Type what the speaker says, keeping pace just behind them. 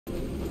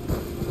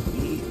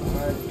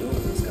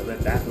doing this. Cause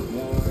we're back with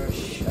more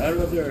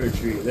Shadow of the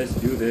Erdtree. Let's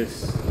do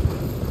this.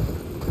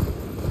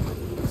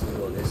 Let's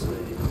go this way.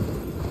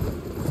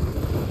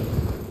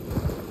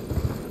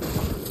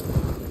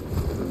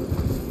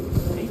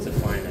 I need to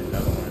find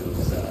another one of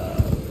these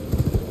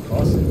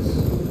crosses.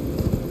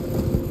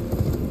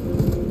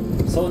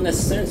 So in a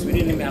sense, we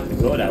didn't even have to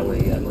go that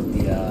way yet with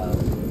the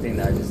thing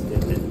that I just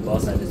did, the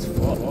boss I just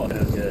fought.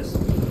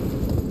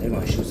 They're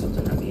gonna shoot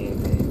something at me,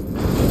 ain't they?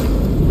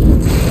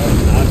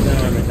 I've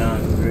done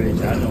Rellana-Elden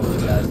bridge. I know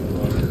what you guys are doing.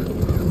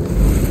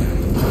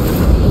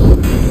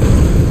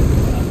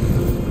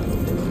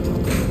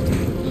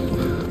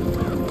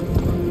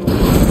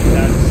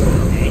 That's so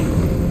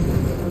angry.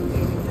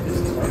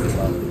 Just talk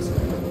about this, man.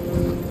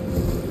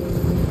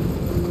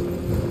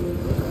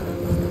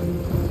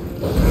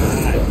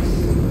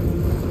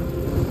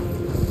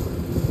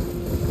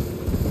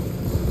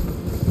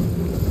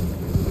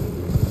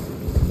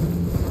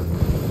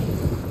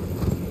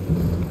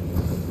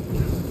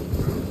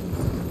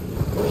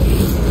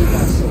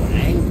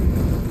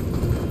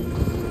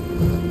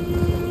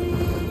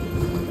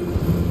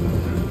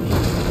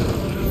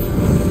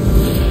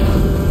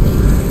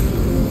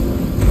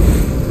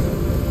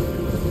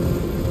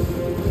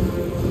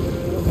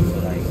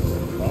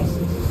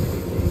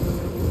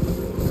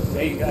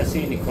 Hey, you guys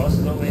see any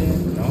crosses over here?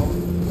 No?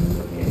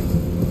 Okay.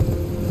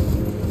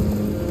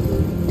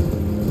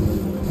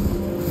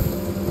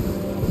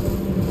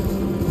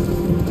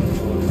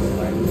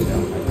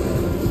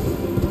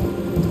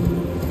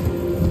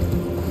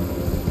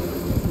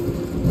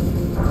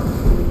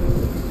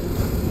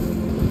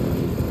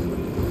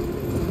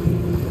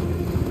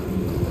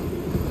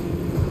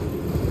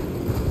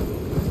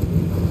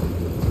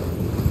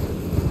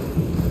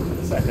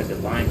 It's like a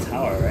divine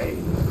tower, right?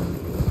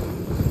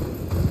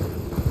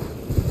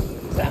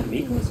 Is that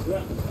Miko's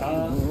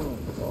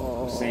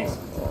saying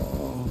something?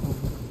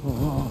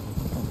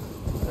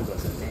 That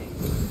was a thing.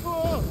 I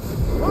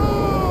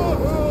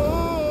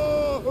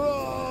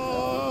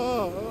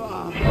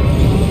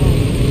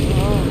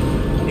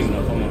don't even know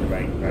if I'm on the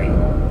right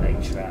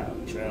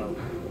trail.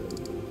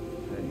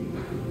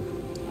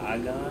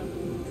 Agon?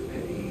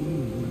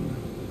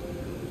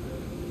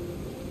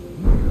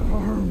 My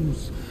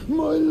arms,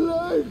 my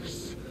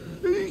legs,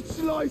 each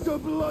lies a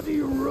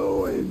bloody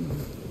ruin.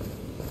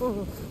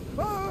 Oh,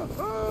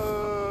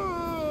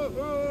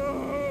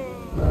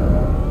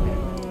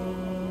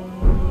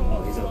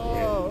 he's over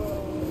here.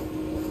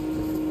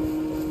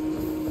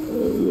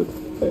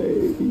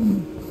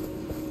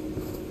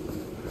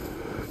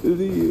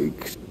 The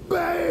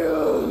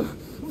Bale!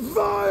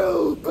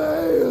 Vile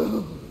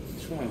Bale!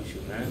 What's wrong with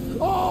you, man?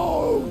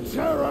 Oh,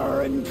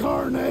 terror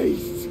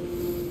incarnate!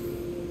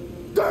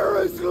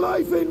 There is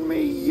life in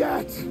me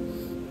yet!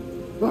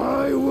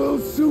 I will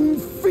soon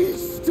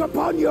feast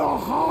upon your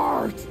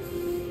heart!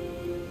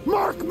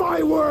 Mark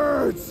my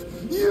words!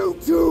 You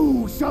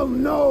too shall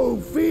know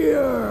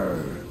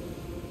fear!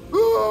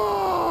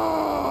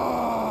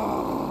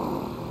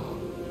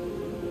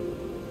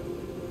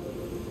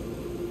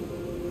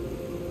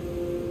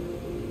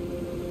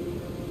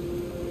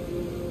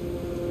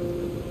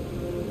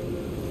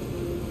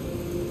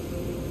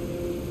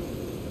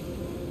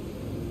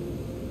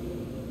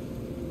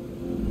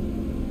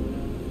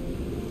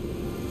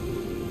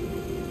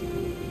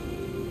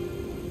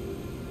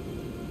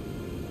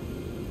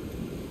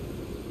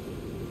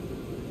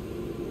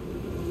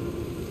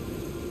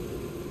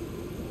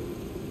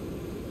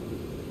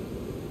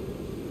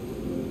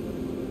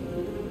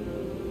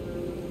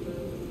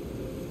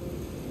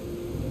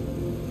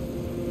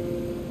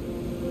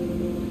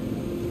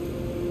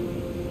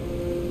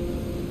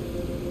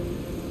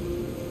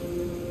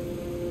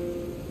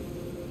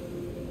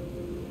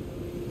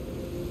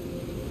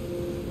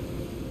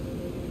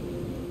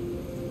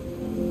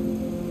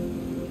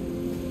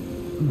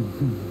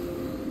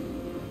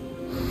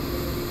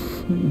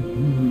 The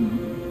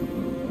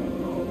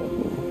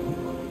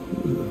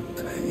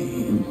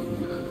pain.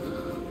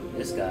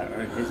 This guy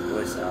earned his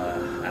voice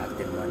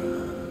acting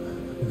money.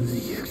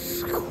 The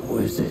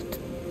exquisite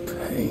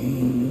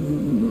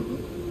pain.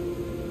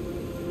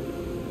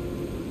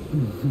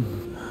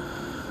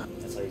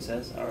 That's what he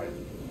says? Alright.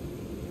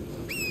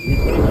 We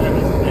put him whatever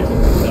his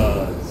business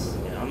does.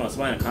 And I'm gonna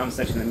somebody in the comment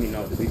section let me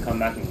know. Did we come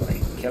back and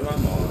like kill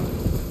him or?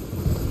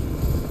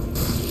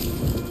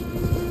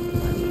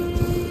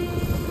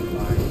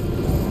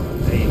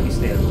 Hey, we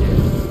stay up there.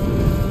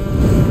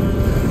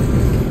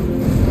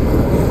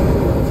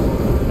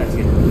 Let's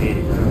get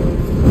invaded now.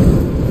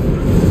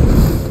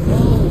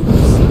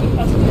 Oh, see, we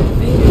about to get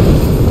invaded.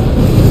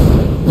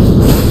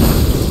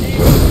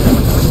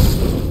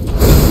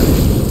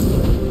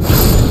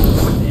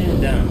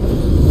 Stand down.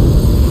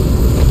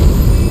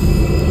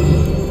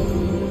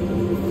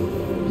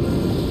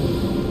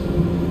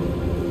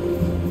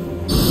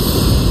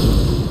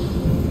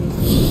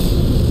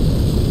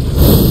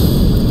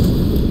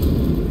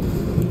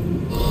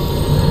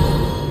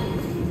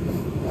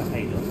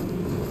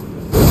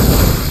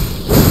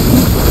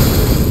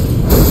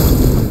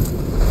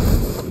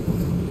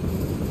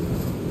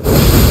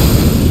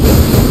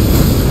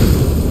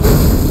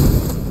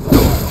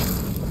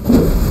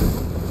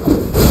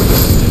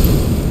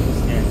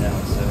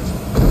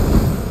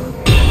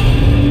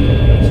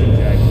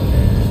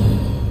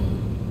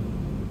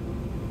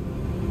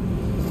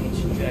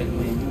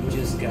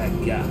 just got.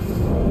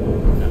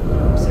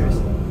 No,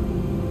 seriously.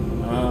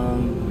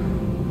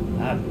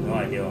 I have no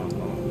idea where I'm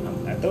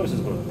going. I thought it was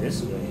just going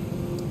this way.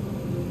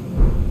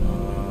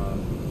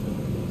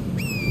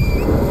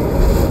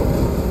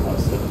 I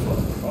was looking for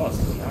a cross,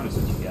 to be honest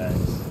with you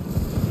guys.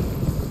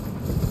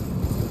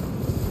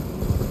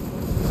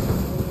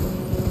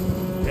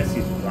 I guess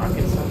he's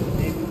blocking something,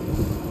 maybe.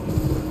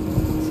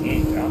 He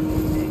ain't dropping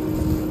anything.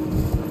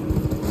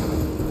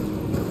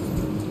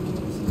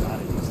 There's a lot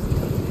of these things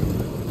up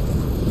there.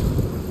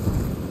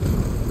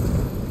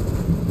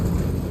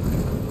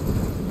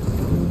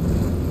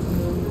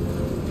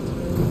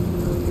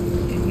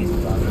 Yeah, he's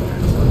blocking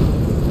that stuff.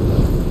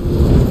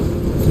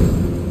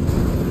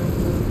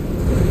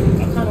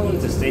 I kind of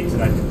wanted to stay to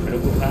like the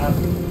critical path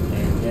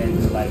and then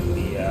do like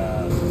the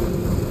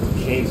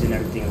caves and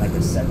everything like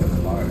a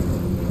separate part.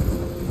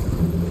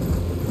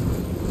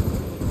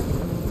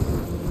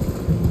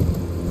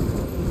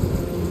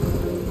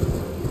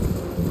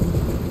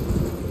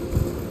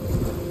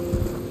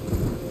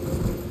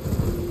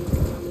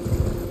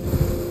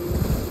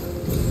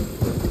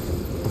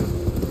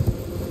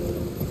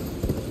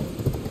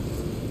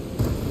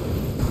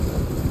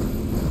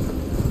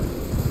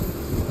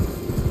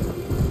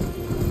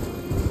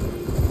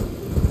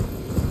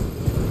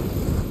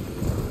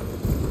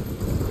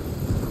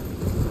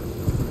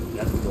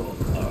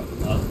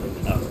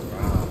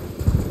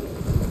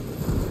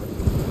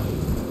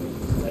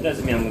 That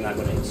doesn't mean I'm not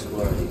going to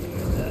explore anything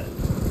like that.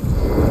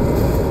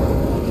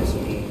 It just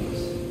means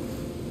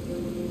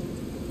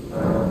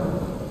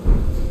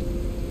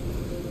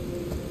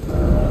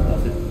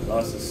nothing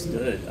lost is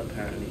stood,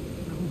 apparently.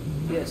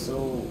 Yeah,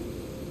 so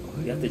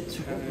you have to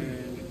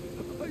turn.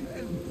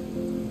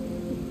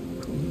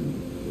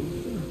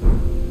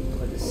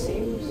 But it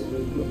seems.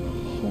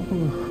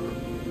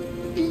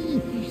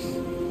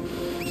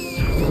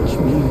 Savage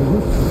me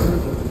no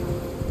further.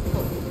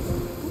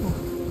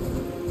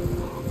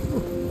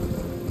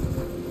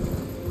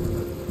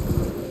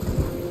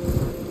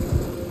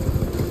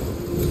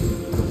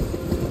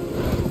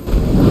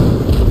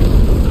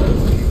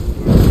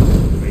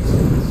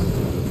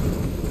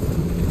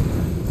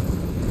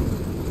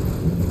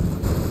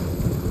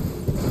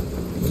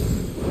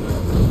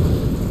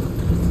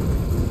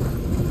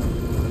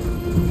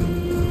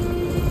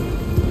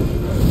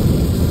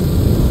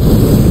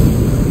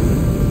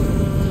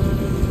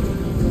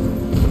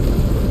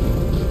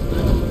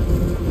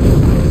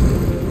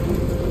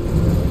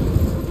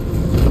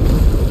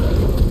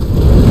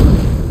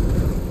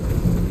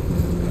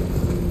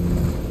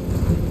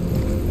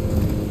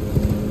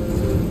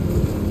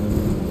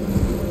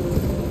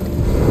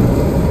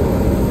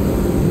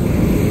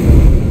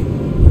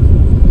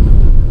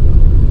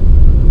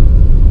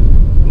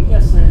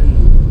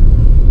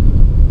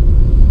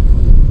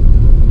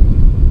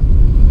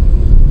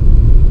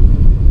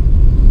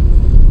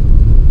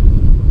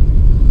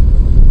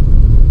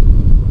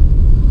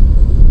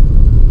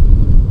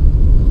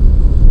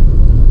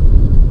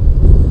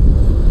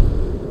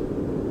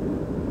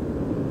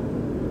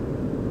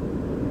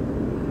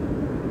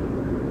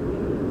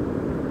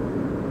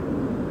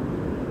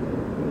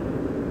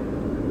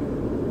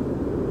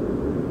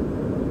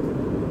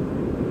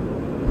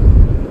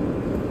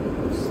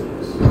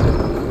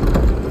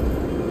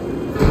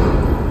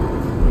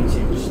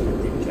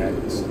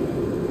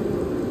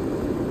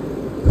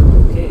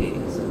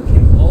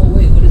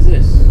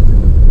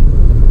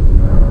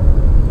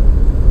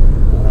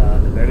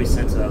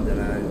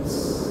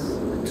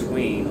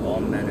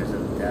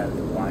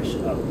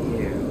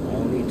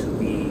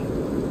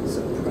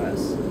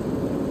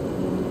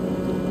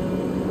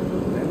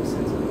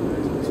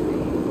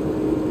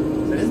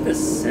 The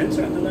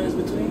center of the lines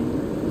between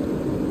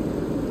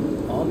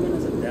all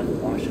minutes of death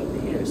wash up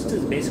here. So this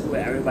is basically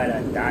where everybody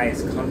that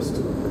dies comes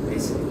to,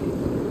 basically.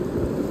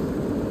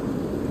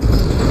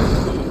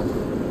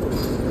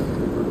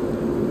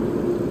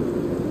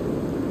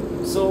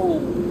 So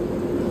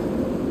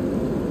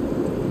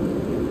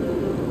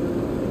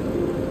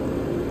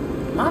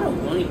am I the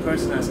only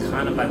person that's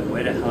kind of like,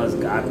 where the hell is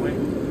Godwin?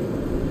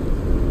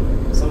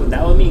 So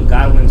that would mean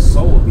Godwin's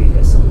soul would be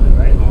here somewhere,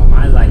 right? Or am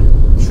I like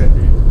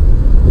tripping?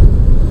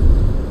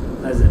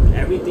 Because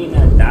everything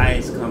that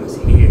dies comes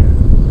here.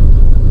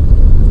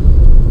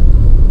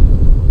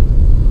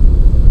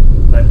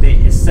 But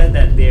it said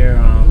that they're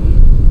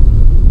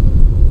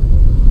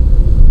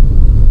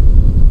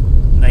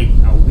like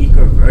a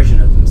weaker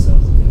version of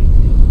themselves, if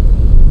anything.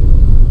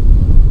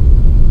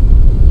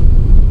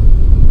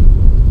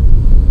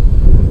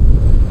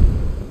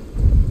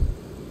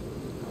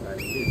 Alright,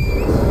 do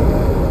this.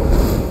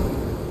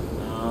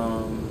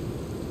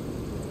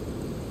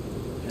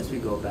 Guess we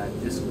go back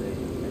this way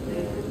and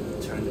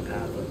then turn the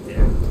path up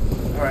there.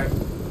 Alright.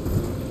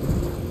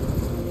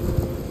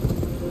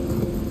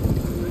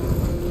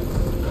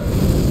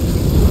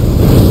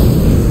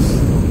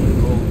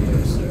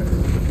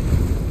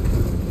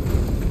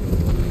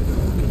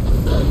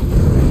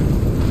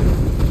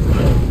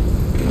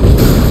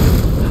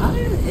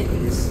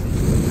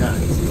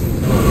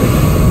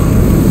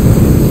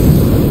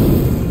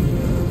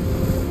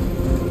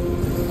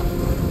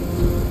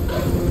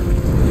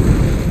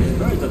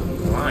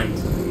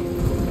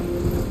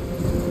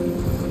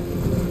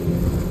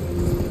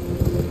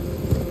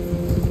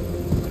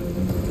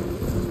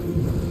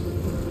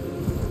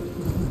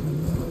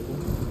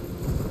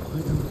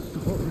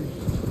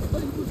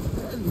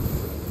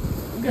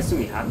 I'm guessing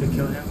we have to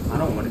kill him. I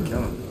don't want to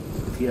kill him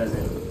if he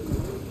doesn't.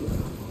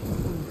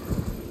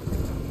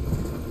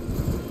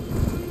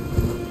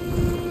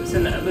 There's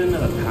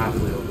another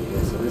pathway over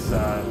here, so this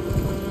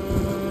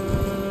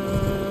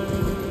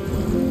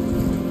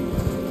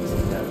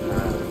take that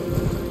path.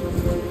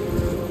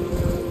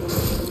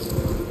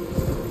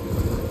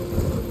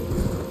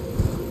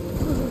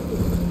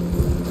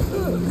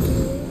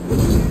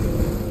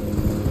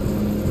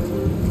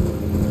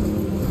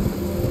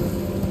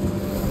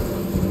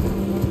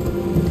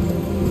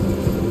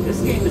 This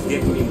game is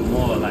giving me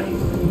more like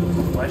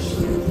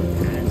questions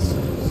and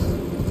answers.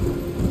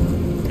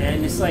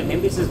 And it's like,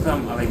 maybe it's just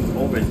I'm like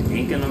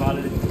overthinking a lot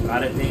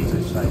of things,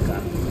 which like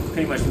I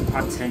pretty much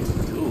tend to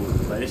do.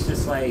 But it's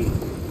just like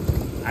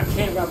I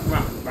can't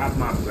wrap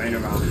my brain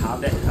around how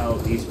the hell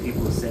these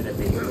people say that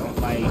they don't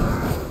like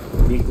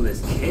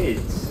Mikla's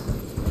kids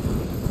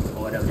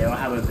or whatever. They don't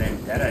have a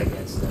vendetta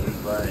against them,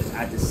 but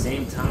at the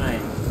same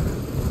time,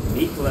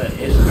 Mikla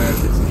is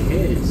Erdtree's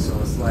kid. So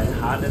it's like,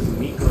 how does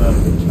Mikla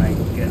like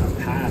get a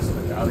pass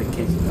but the other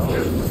kids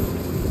don't?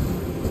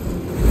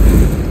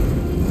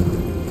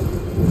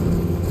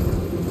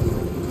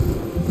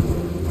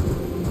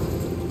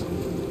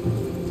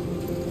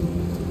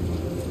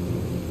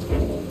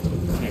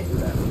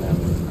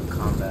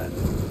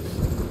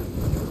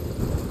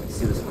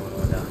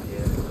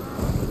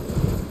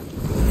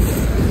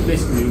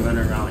 Basically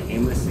running around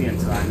aimlessly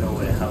until I know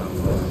where the hell I'm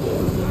going.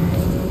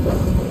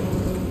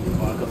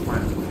 Or I could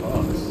find a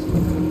cross.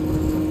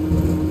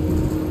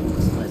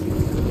 Somebody's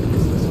gonna do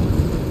this one.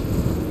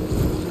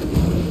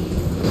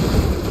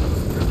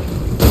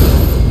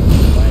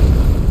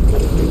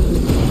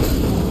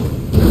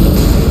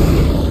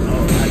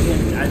 Oh,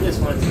 I just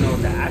wanted to know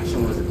what the action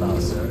was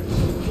about, sir.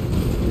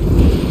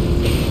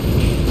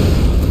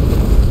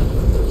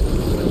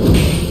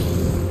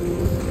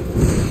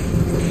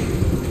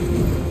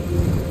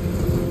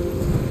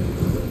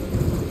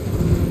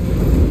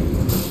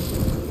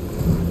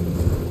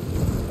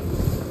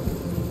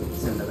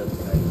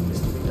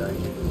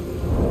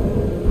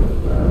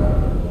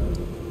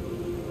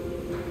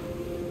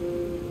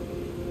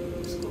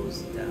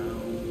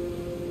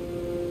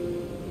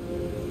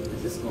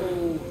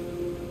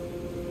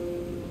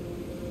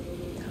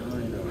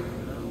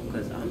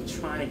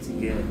 Trying to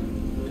get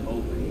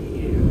over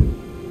here.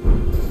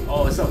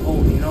 Oh, it's a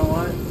hole. You know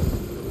what?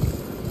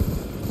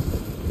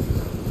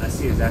 I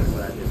see exactly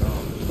what I did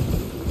wrong.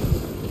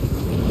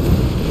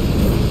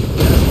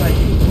 That's why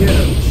you get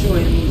him. Show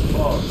him these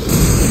balls.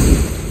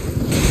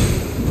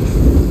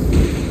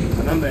 I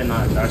remember in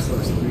Dark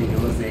Souls 3, there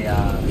was a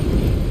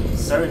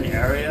certain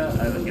area.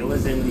 It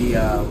was in the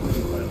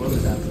what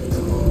was that place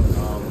called?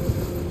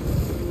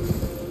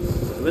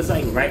 It was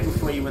like right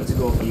before you went to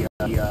go for the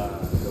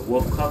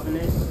Wolf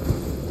Covenant.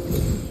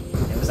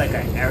 It was like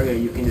an area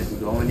you can just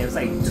go in. There was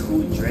like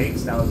 2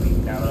 drakes I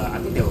think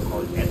they were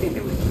called. I think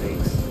they were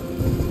drakes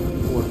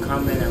who would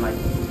come in and like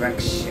wreck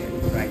shit,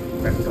 like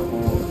wreck the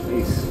whole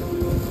place.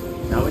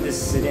 And I would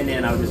just sit in there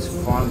and I would just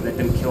farm, let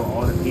them kill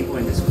all the people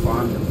and just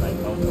farm them like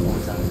the whole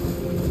time.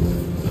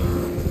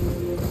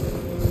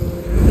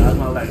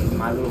 That was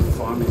my little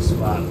farming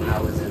spot when I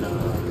was in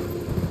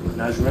when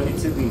I was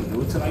relatively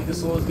new to like the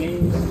Souls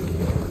games.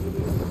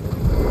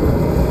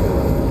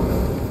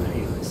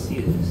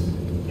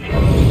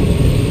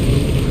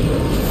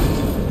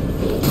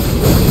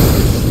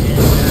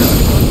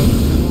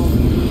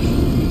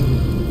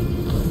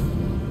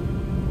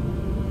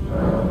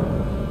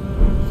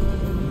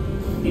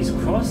 These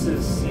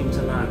crosses seem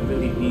to not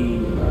really be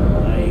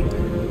like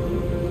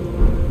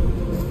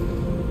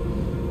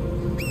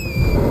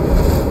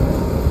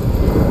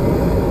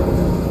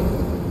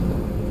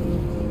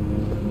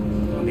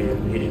I'll get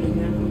invaded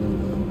again.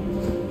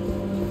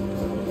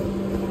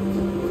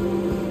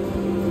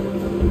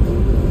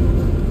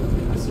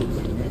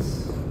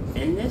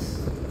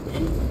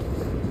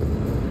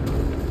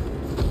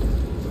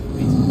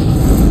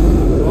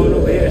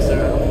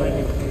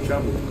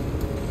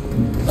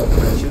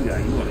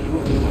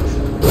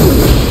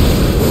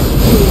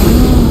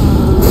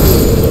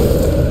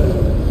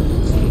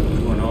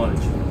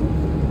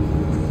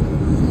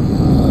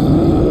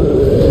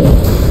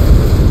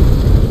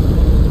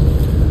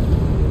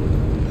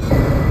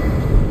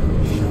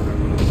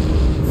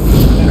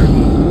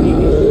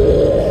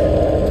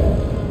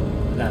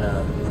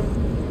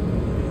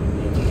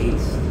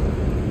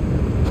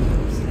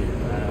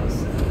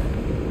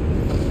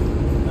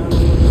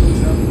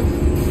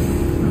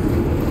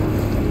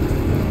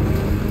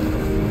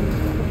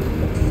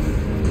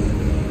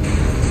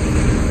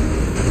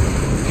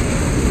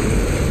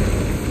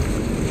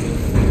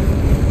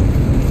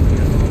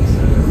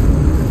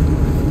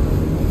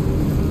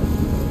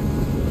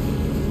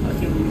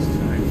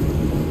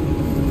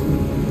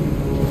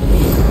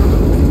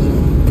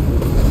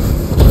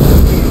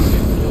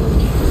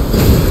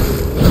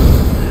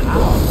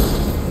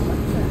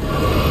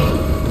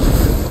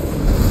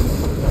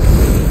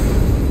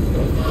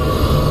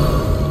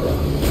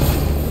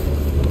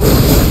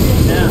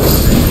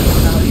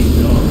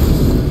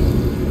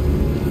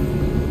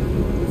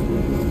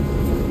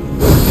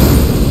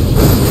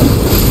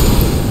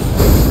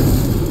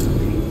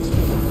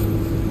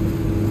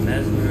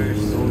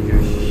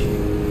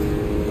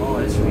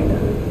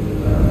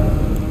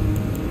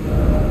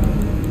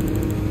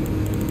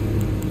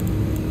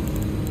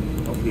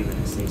 both be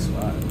in the same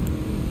spot.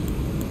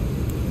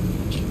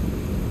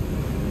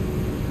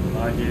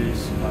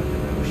 Rogers,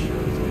 Roger,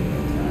 Shields,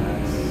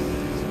 Class.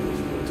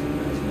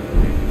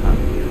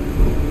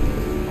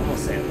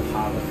 Almost saying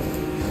Apollo.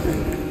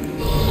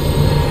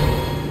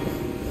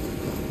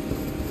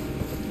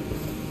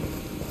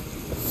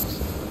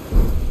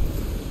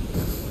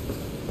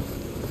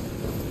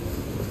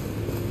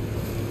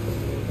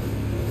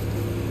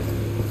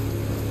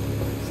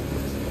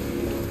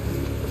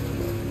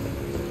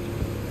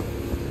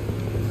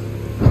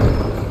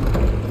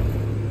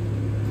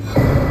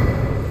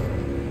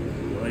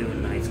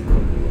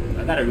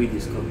 I gotta read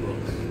these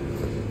cookbooks.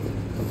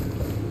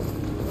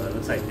 But it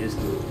looks like this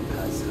dude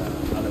has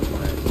other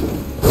plans.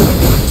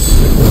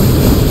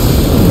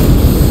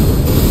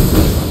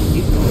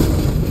 Keep going.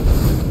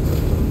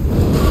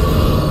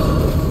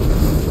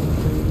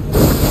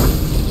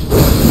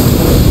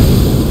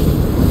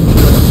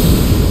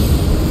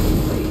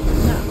 Wait,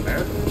 isn't that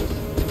America?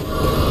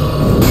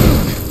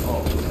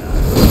 Oh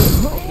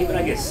god. I hate when I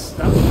get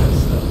stuck on that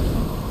stuff.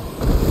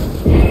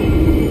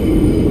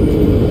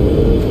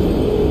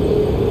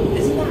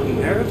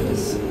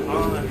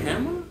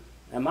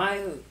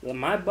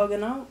 Am I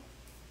bugging out?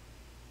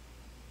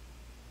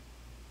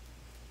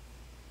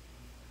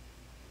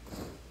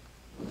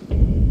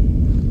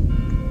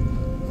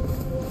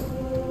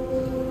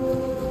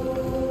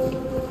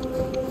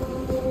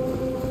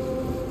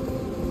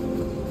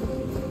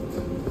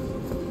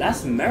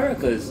 That's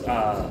America's,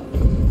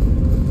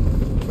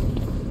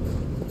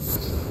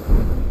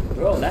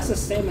 bro, that's the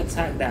same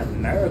attack that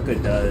America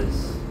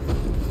does.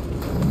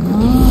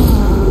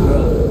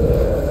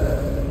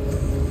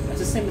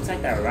 Same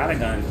attack that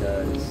Radagon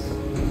does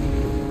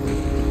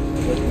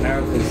with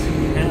America's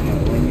hammer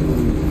when you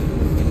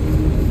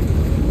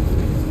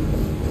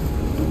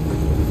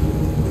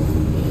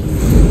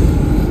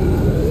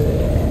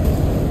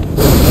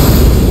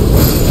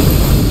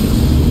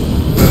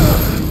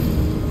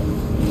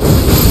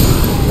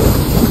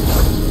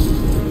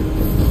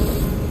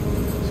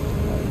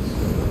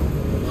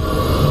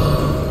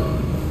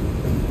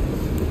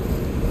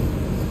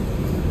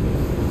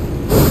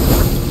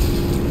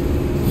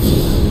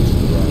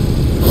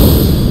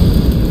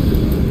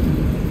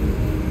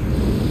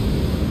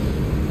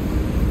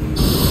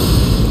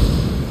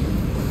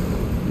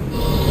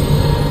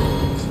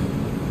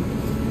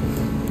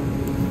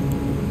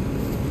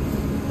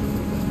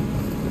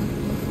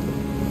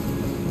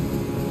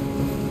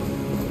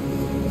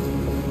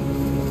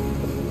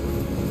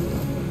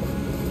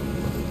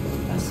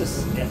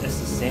it's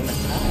the same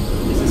attack.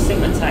 It's the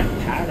same attack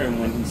pattern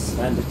when he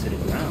slammed it to the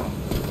ground.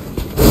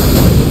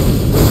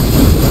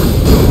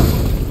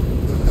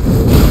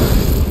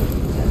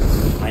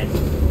 That's kind of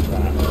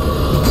crap.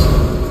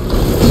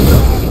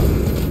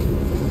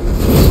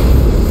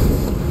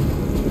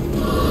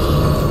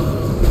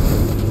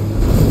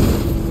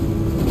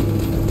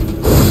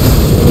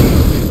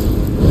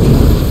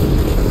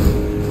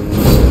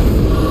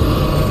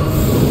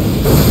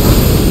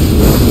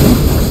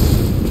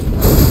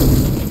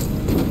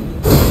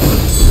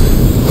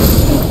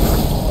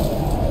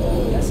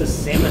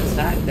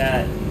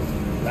 That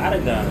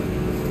Radagon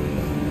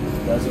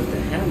does with the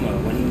hammer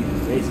when he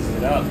raises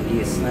it up, he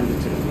is slammed it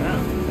to the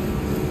ground.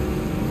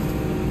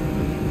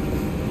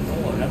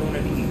 Oh, another one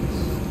of these.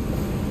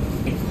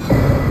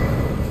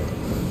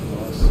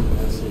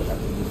 Let's see what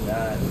happens with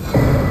that.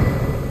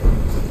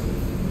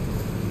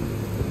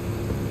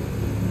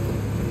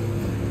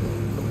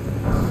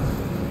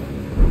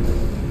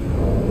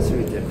 Let's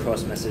read the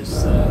cross message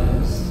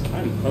says,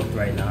 I'm hooked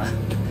right now.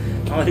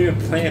 I'm not even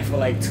playing for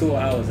like 2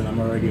 hours and I'm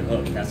already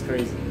hooked. That's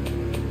crazy.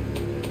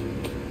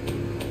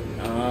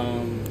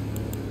 Alright.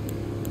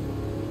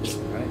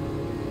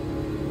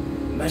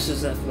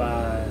 Message left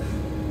by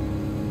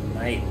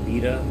Night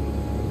Leader.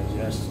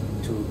 Addressed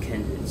to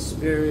kindred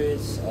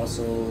spirits.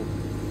 Also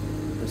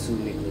pursue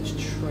Mikla's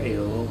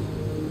trail.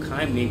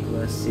 Kind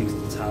Mikla seeks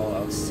the tower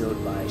of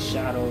sealed by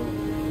shadow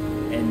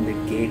and the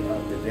gate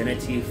of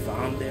divinity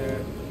found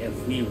there.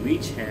 If we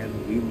reach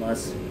him, we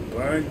must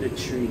burn the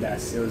tree that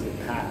seals the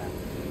path.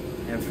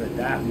 And for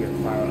that, we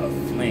acquire a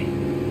flame.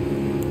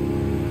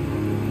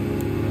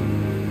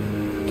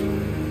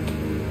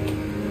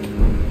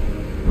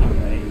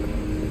 Alright.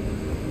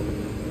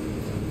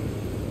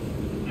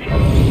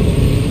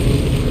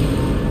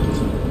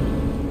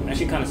 I'm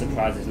actually kind of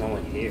surprised there's no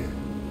one here.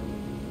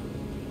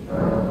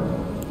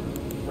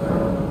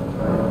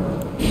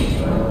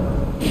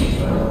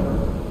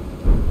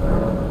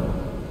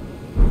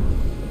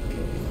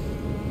 Okay.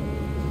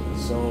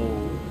 So...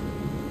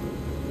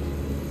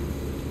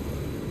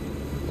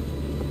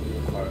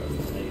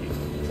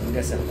 I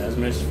guess a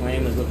Messmer's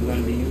flame is what we're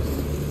going to be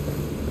using.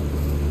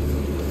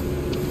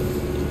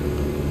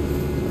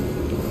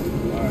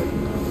 Alright.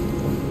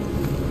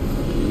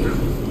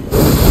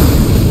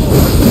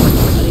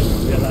 I didn't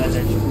even realize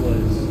that you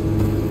was.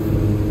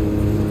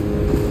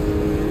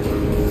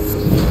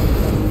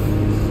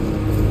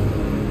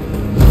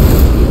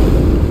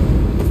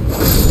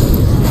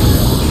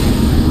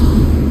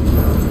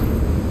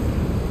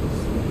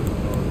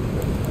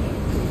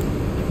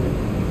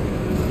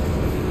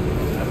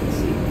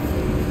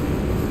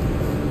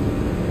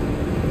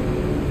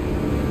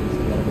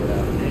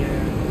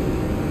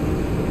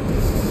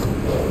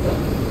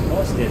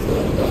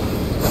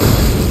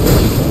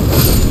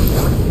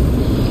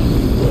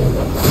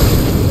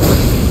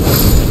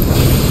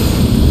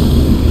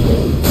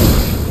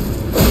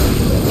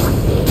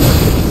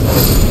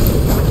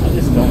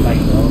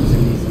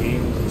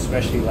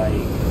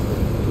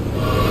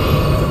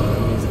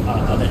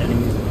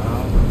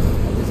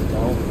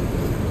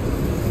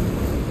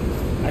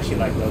 actually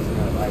like dogs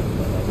in real life,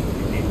 but like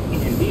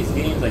in these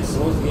games, like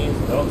Souls games,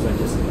 dogs are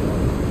just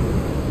annoying.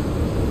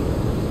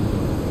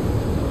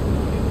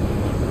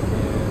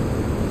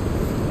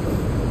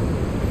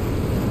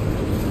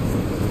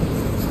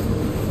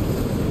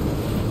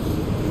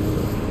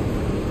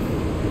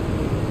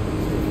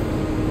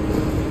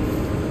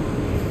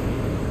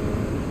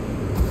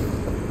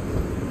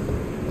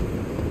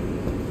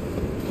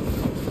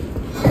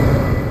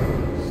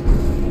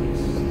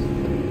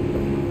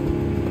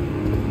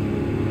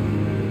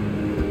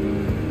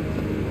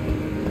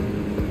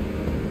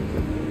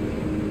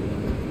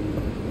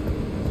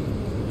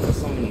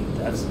 So many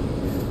deaths.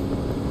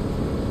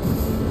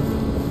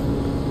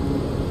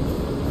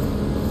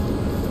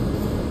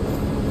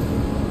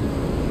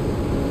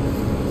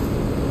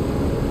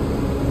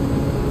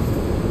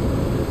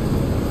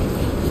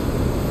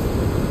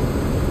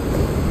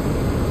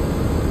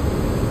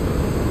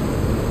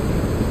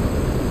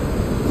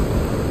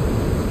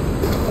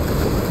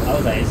 I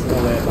was like, there's no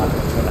way my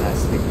controller has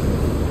stick.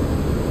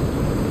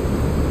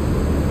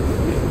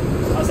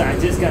 I was like, I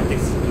just got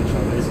this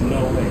controller. There's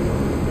no way.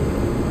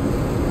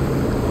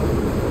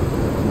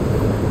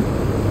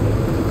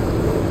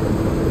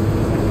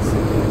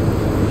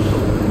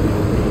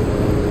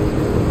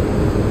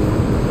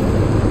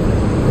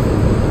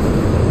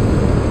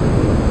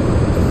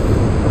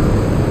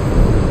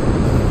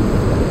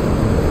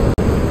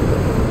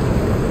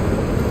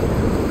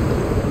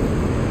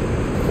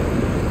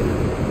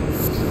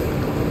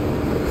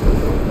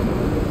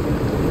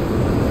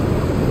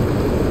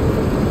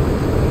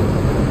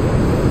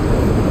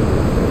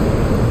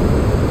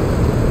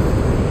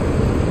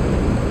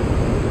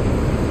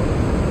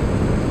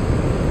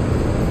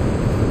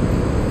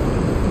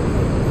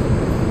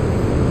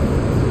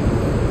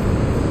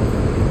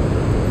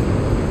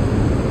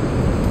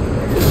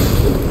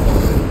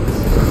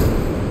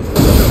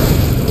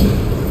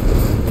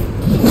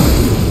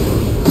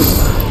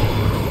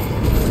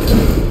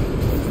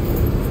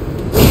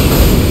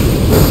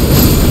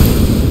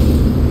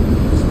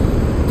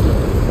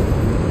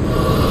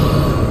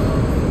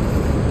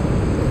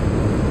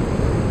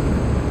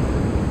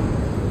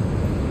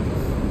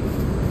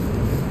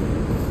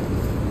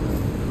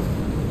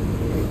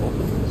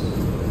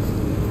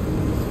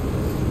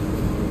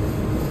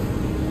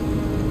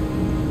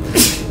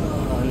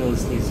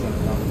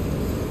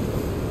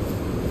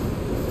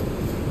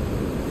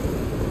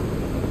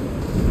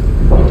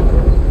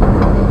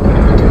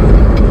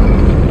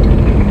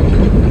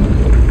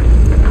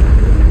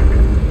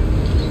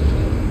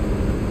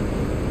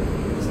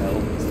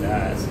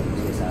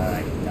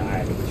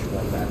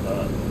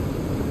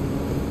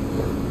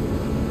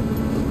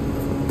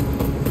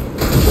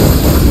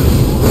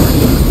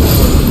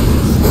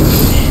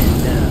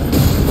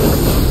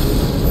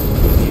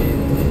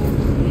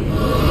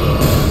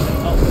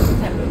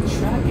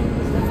 Tracking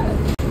was that?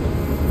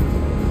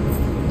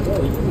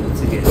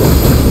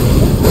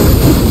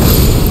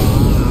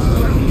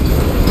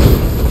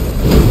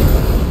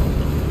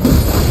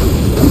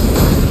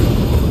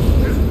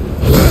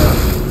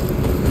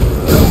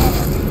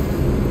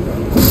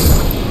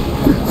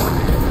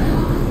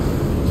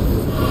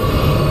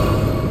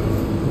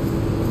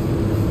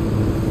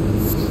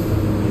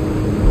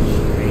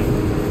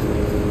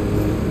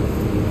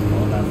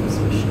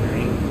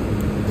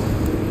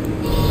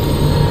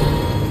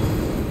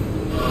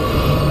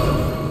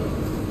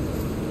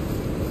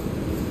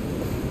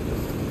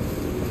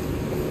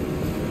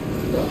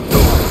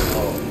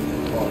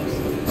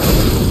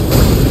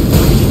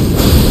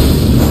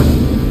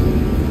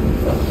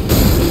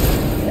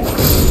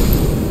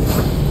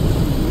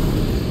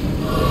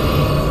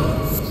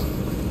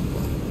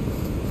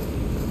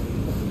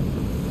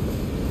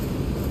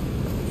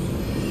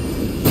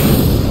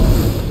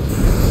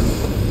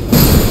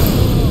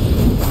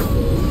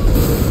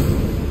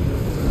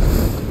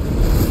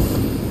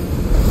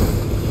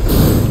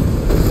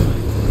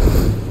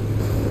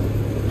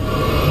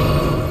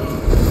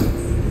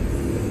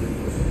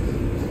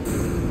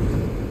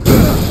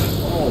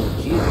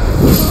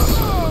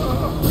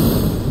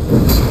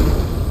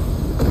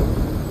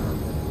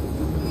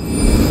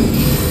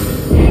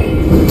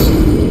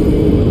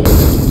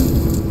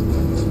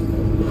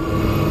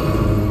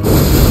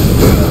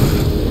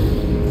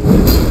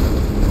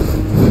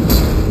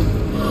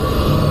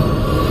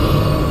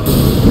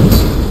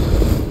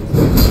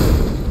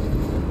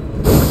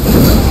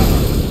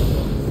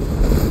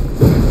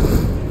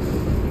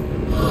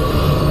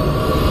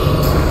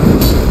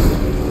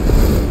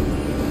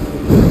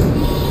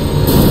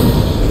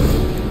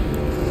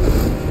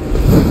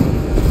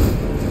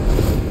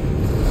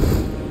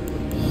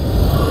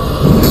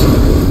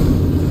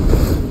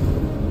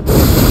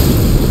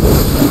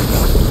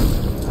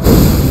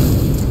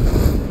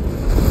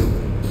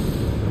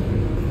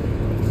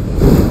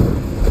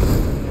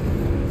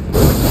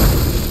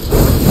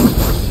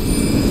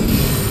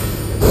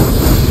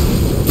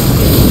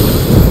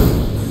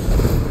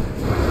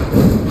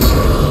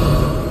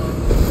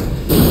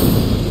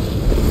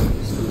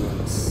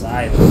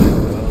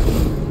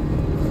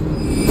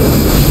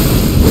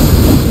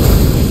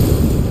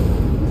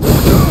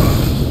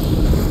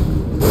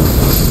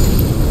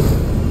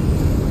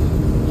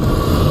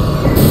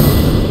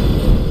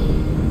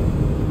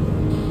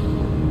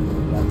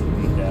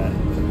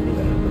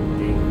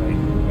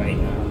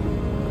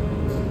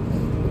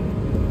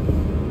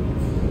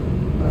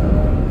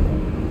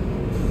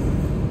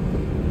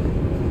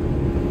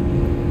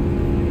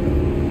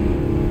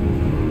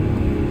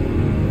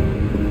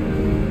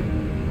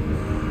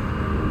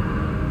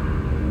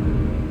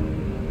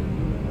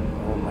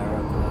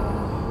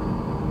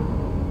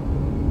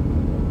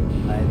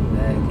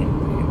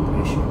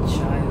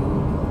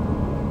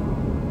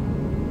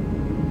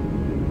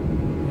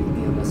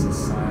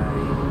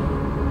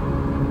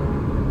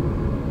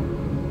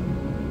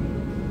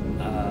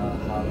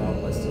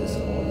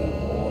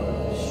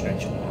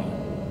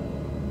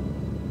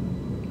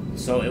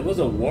 So it was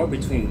a war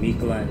between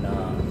Mikla and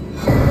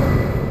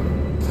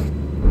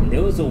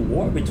there was a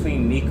war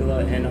between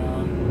Mikla and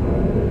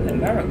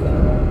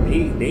America.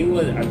 They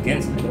were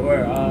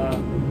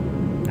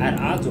at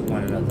odds with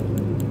one another.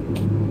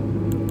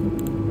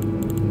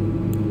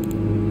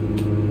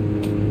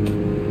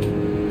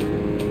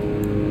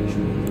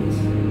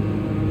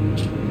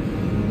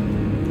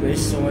 Rich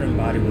sword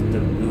embodied with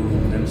the blue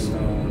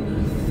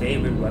brimstone,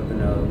 favorite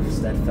weapon of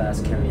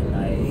steadfast carrying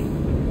knight.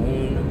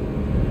 Moon.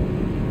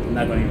 I'm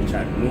not going to even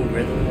try. Moon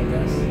Rhythm, I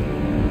guess.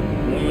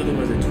 Moon Rhythm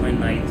was a twin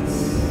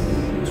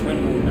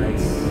moon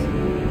knights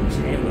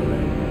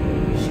chamberlain.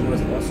 She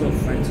was also a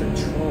friend to the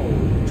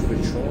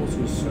trolls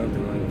who served the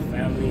royal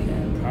family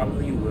and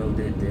proudly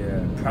wielded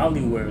their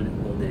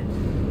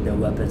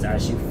weapons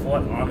as she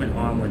fought arm in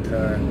arm with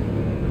her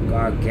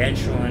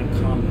gargantuan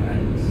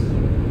comrades.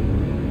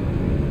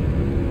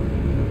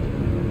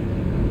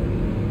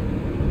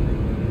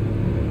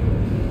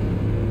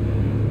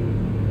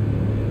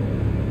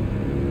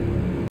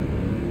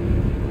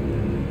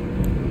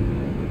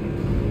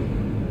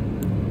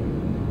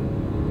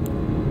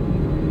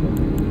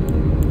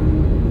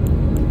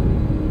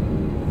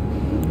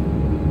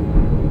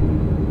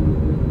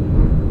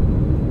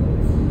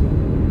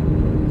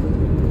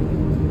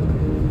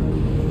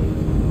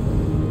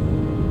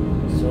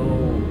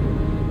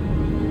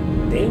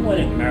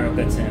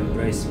 To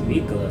embrace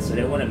Mikla, so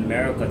they want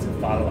America to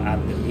follow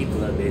after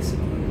Mikla,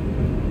 basically.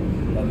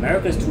 But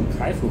America's too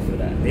prideful for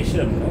that. They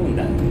should have known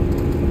that.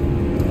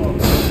 Oh.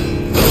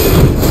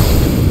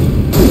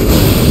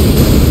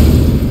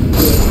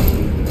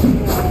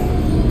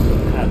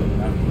 I have nothing.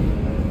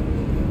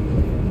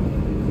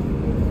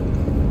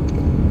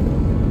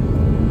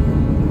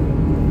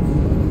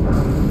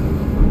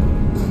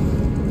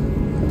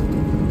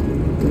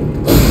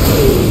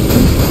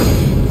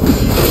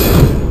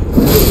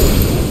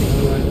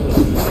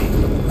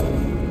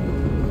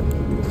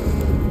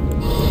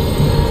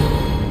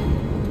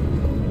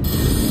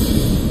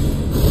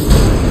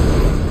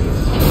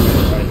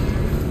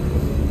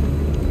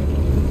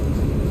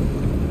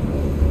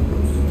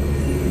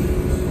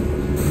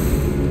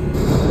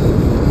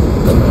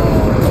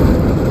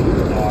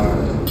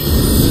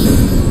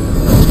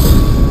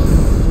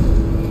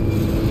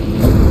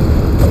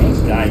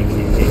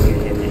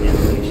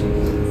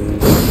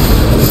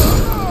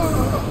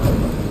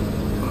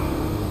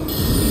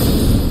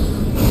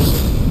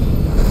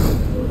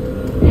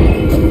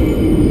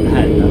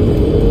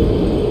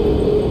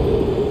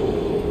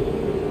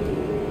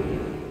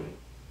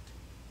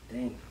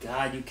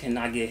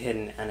 Cannot get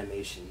hidden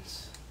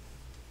animations.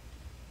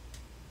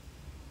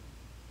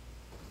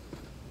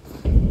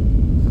 I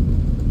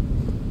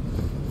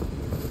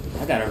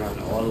gotta run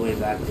all the way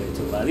back there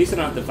too. But at least I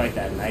don't have to fight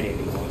that knight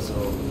anymore, so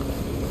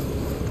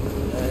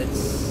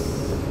let's...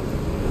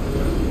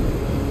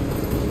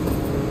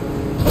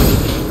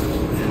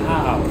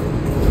 How?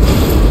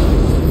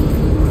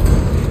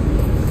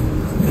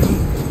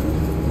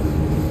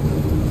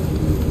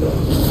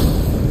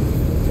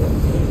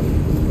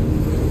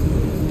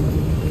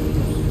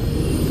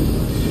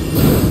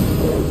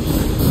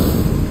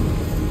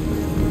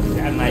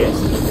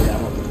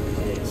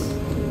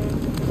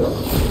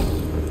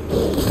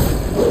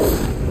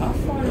 How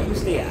far do you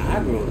stay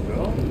aggro,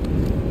 bro?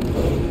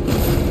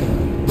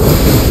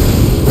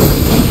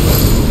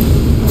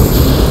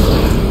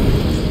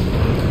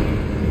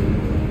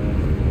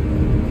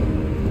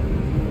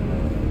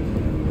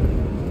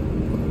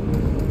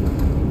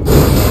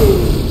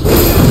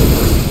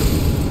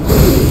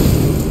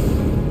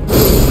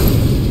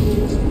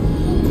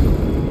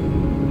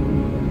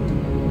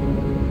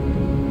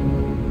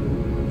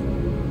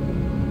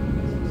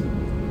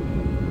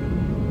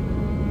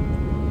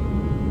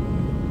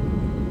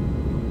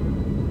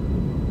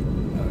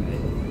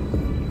 Alright.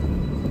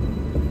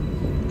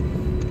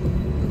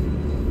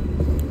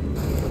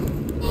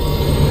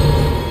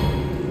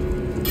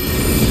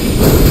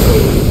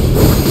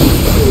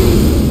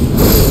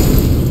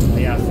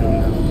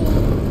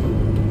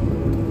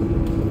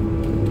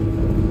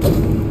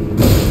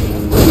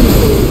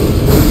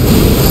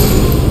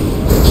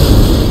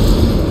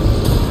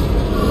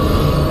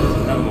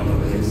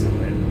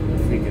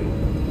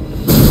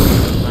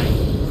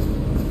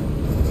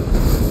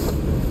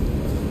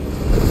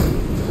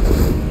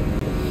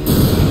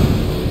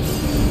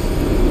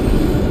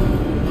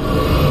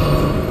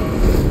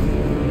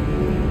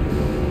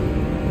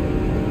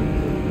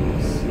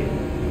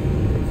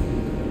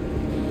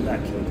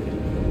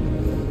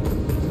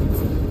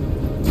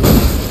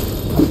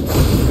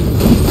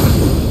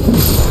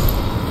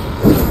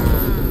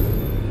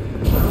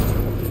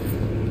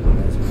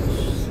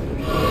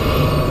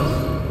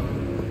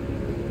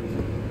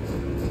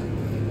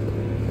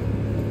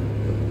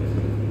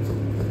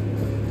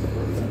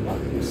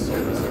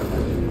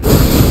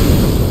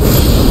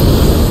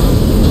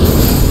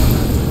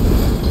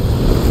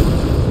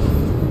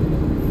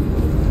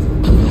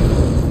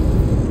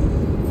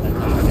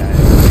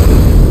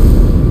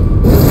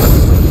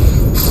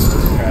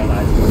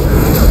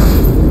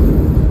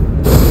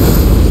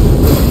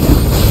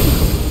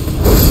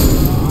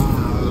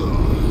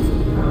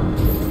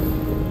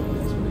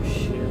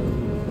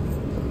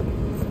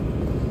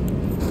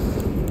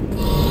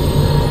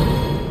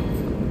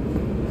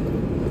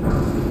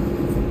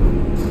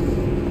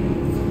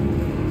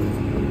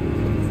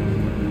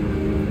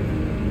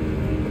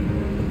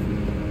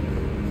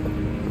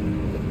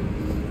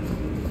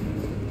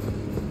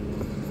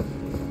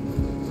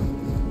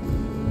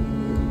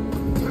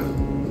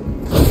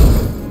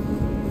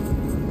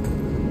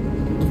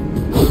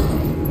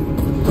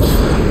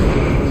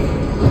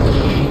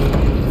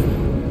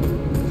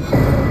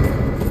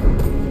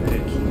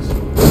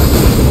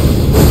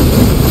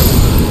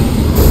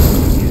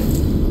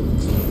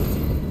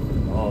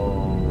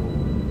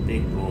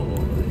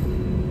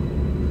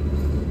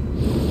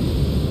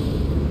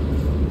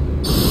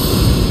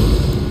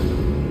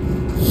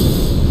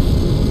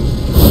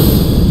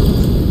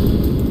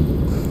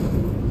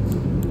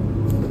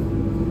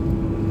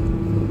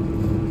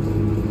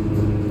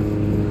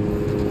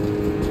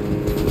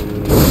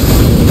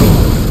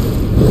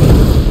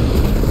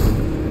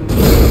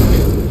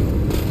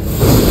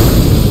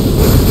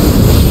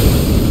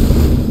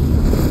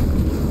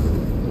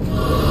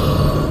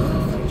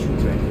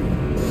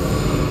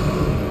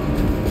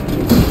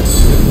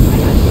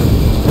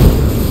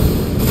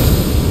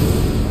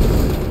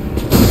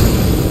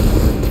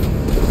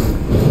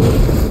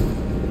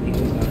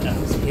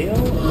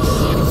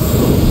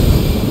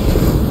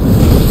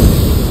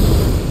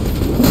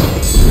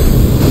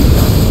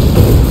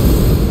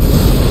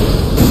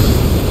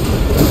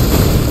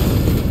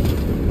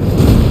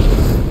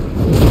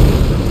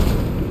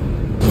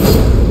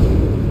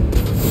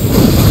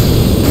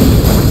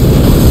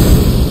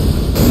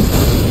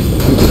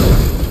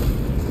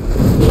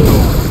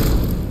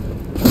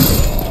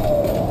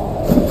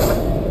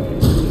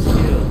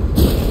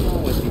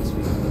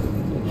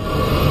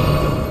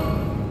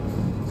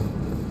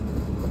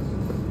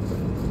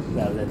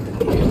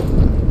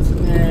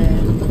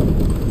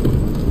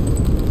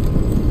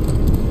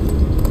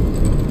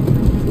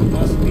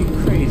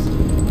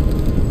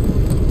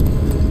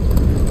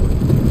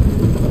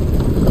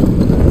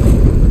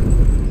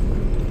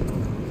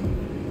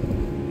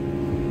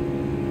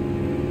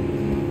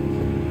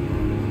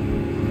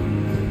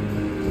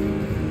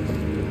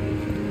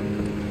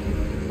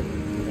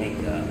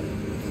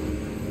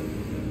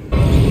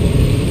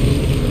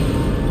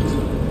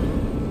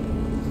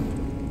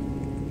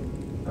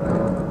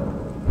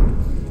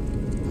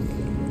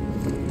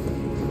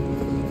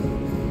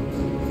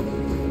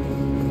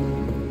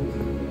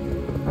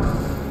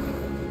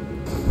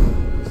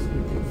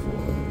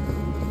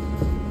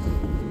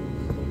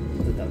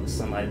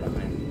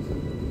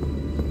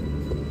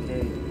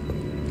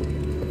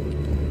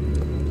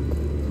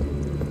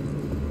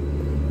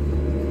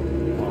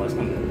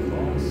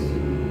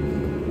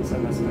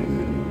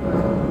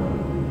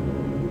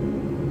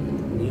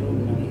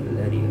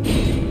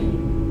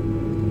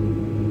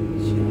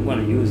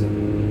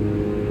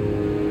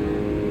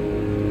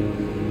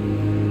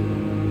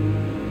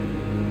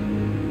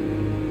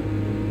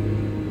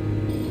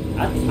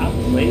 I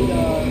played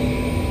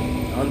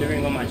Elden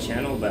Ring on my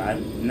channel, but I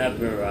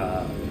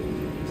never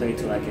played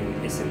to like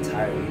in its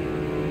entirety.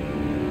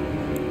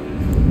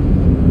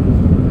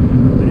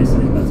 But it's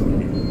about to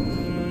get it.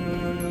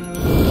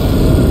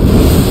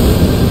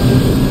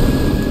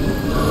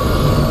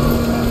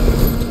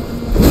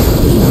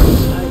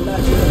 I'm not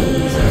sure what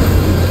these are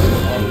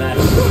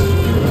automatic.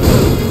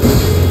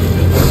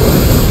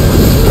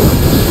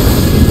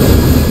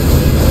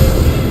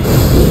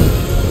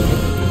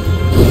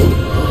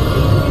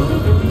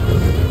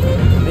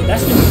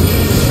 That's the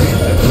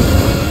trailer.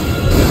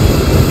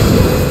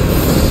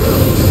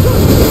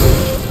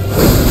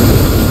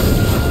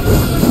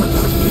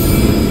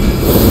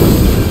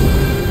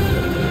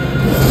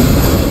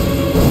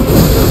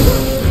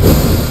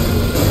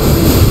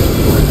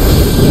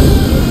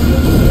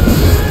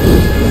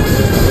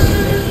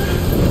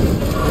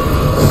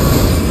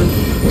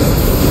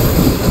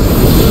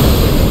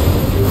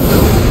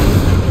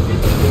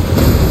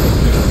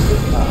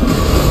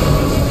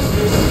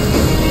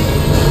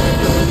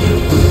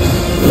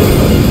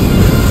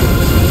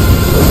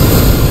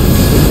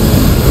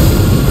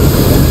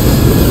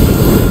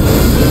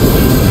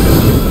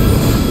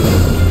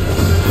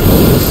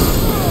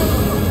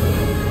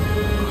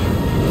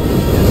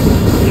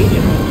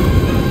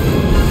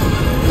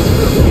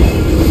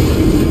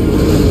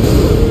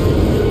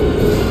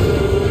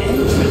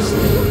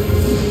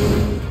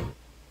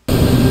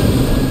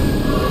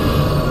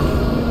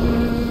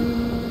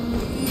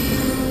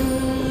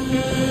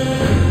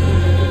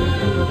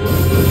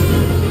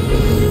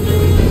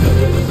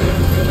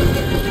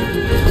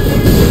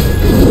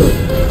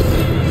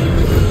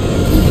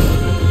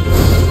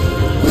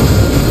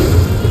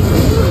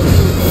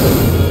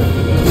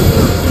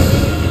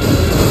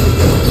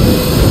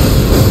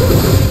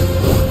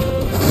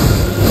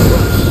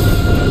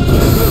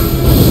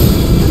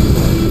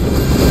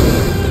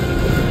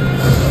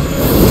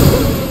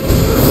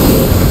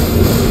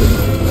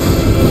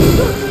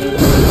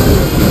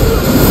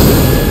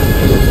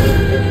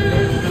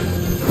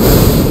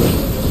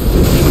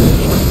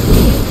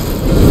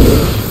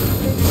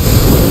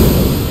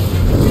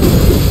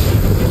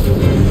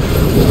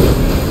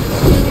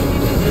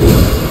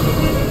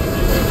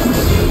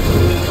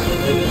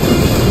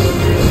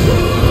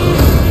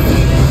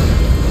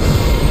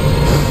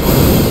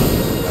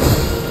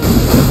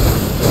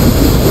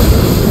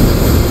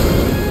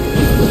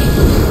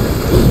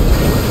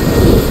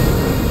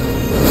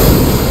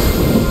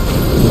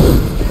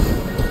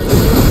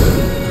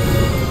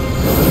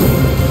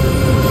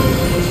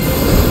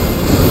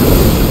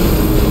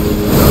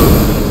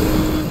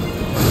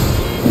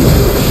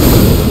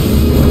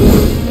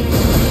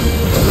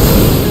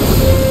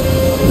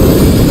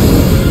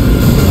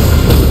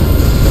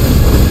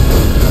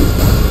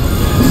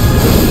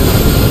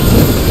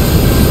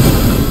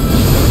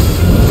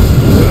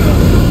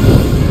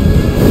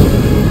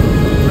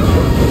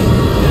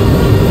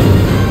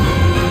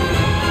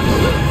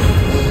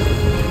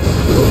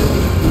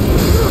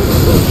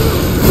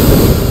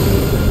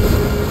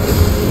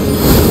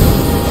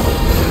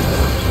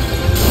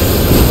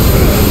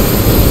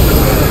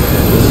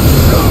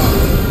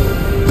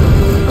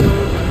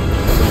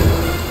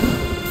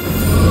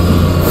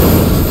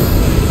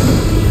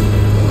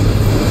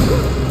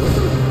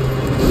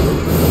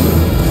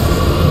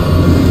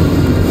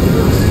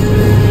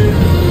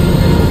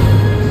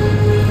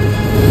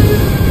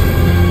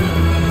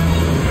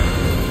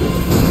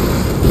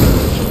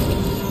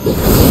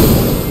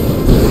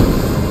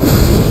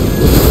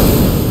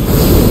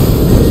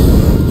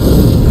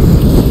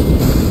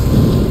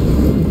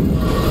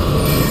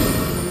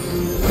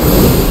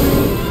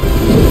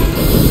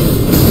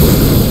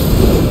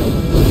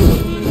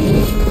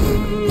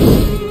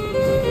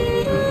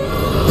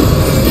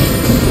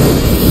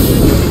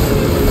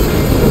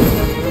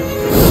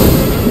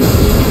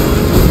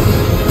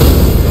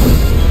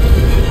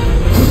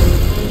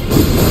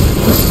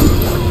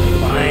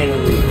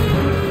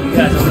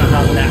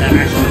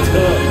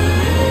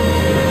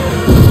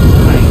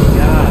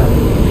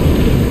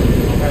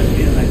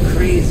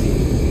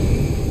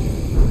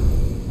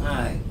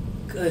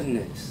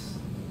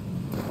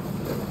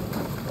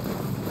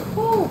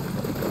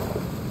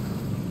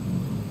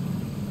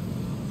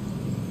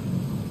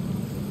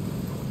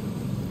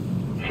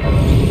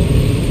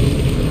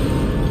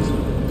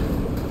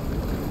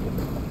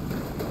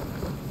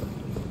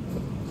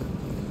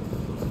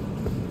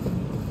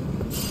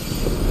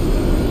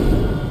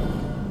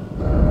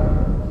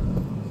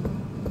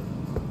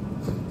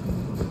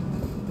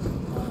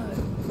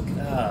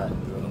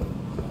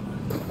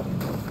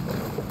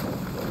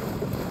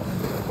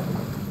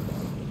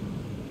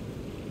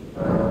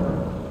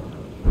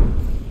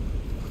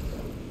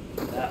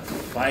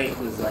 fight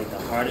was like the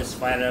hardest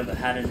fight I ever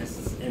had in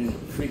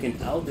freaking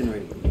Elden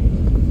Ring.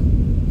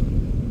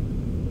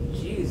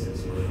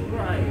 Jesus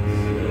Christ.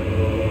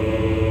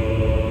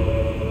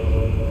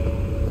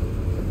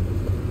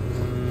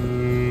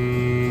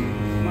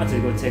 I'm about to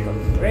go take a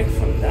break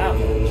from that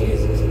one.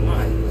 Jesus,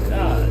 my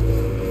God.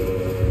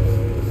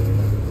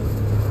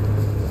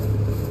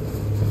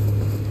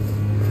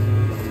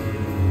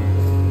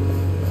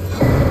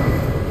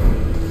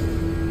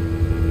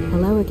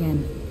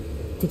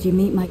 Did you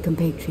meet my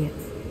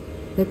compatriots?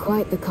 They're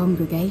quite the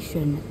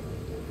congregation,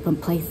 from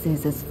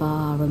places as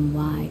far and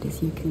wide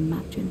as you can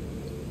imagine.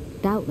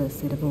 Doubtless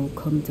it'd have all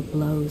come to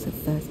blows at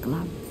first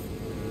glance,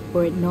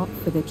 were it not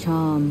for the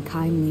charm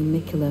kindly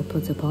Nicola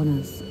put upon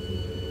us.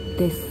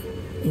 This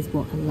is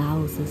what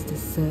allows us to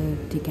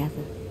serve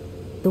together,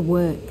 the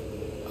work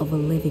of a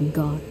living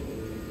God.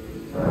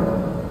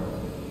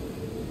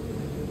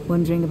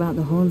 Wondering about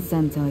the horn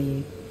scent, are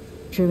you?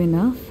 True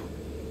enough.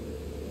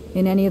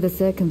 In any other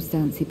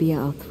circumstance, he'd be at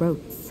our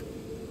throats.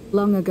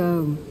 Long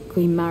ago,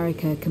 Queen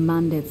Marika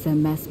commanded Sir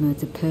Messmer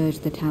to purge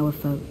the Tower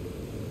folk,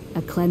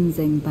 a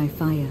cleansing by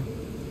fire.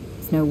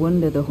 It's no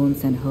wonder the horn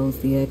scent holds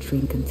the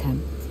Erdtree in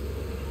contempt.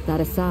 That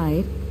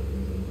aside,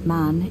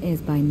 man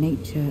is by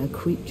nature a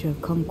creature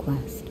of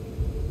conquest,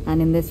 and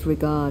in this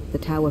regard, the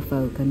Tower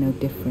folk are no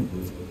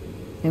different.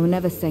 They were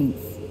never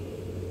saints.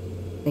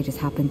 They just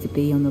happened to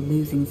be on the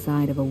losing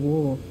side of a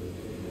war,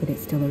 but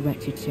it's still a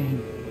wretched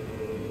shame.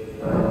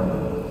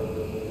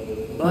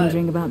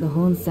 Wondering about the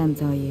horn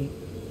scent, are you?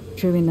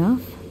 True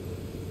enough.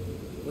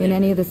 In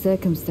any other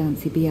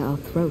circumstance, he'd be at our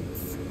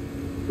throats.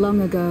 Long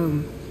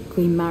ago,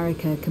 Queen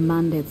Marika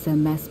commanded Sir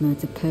Messmer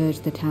to purge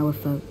the Tower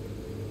folk,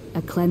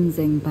 a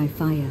cleansing by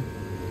fire.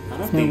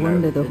 It's no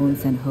wonder the horn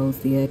scent holds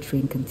the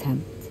Erdtree in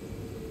contempt.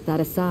 That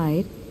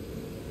aside,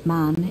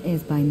 man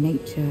is by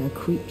nature a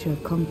creature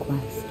of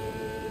conquest,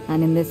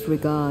 and in this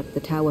regard, the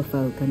Tower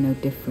folk are no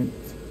different.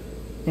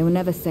 They were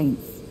never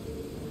saints.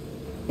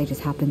 They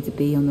just happened to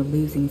be on the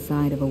losing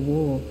side of a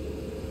war,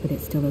 but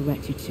it's still a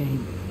wretched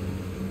shame.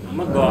 I'm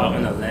gonna go out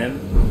on a limb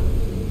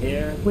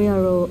here. We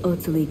are all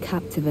utterly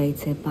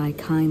captivated by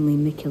kindly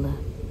Nicola.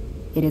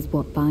 It is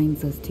what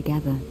binds us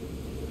together.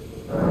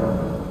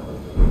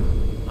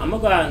 I'm gonna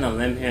go out on a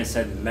limb here and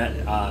say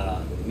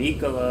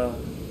Nicola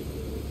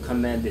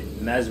commanded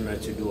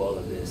Messmer to do all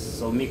of this,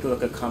 so Nicola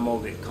could come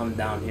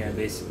down here and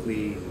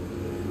basically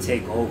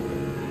take over.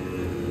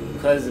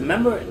 Cause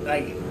remember,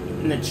 like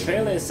in the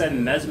trailer, it said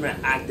Messmer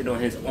acted on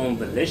his own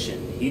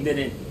volition. He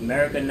didn't.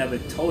 Marika never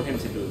told him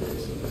to do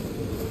this,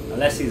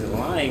 unless he's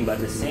lying. But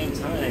at the same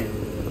time,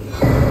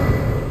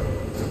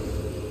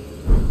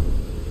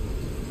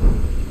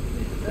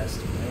 that's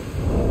right.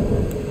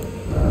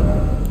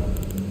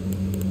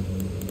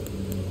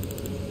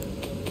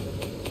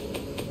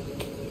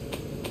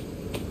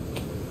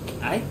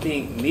 I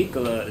think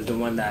Nicola is the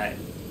one that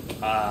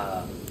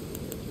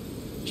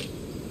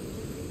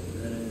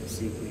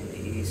secretly in the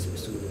east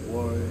pursue the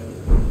warrior.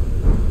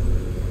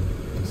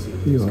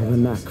 You have a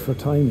knack for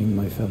timing,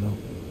 my fellow.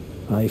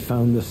 I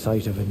found the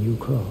site of a new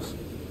cross.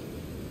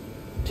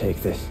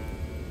 Take this.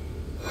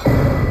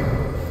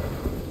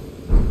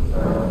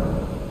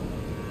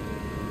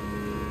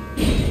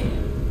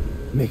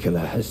 Nicola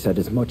has said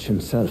as much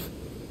himself.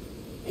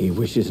 He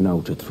wishes now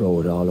to throw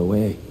it all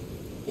away.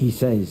 He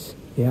says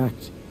the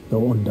act,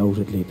 though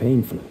undoubtedly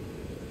painful,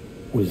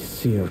 will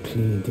sear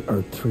clean the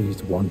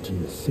Erdtree's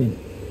wanton sin.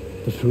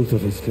 The truth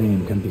of his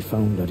claim can be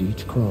found at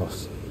each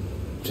cross,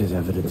 which is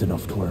evidence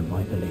enough to earn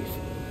my belief.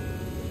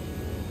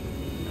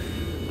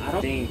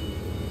 I think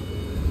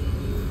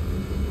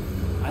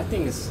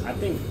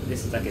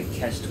this is like a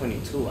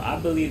catch-22. I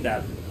believe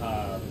that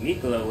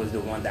Nicola was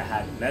the one that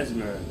had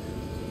Messmer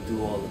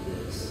do all of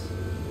this,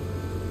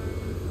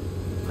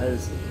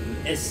 because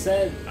it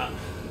said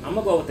I'm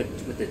gonna go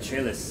with what the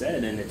trailer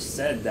said, and it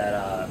said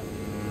that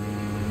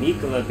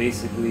Nicola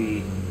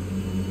basically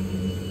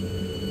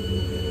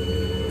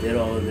did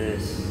all of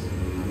this.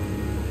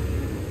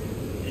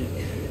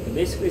 It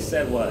basically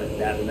said what?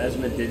 That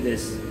Messmer did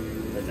this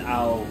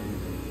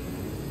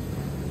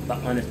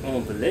on his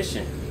own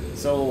volition.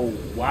 So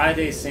why are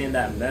they saying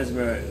that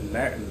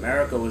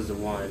Marika was the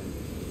one?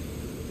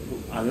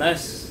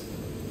 Unless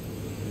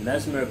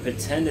Messmer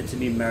pretended to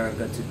be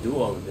Marika to do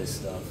all of this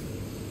stuff.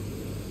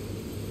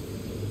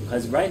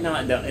 Because right now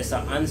it's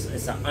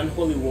an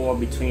unholy war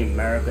between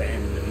Marika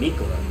and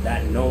Nicola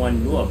that no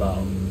one knew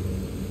about.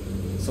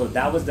 So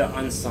that was the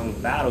unsung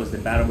battle, the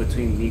battle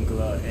between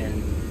Nicola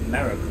and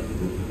Marika.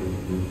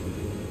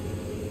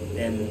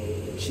 And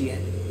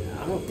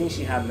I don't think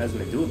she had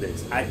Messmer do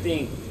this. I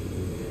think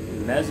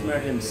Messmer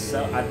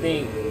himself, I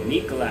think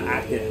Nicola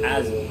acted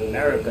as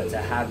Marika to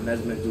have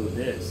Messmer do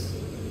this.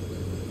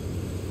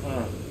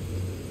 Huh.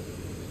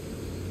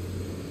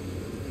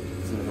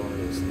 It's one of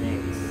those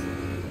things.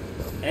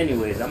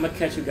 Anyways, I'm gonna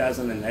catch you guys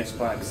on the next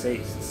part.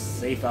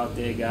 Safe out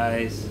there,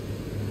 guys.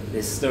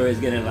 This story is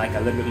getting like a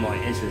little bit more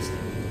interesting.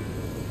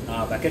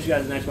 But I'll catch you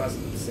guys in the next part.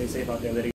 Stay safe out there. Later.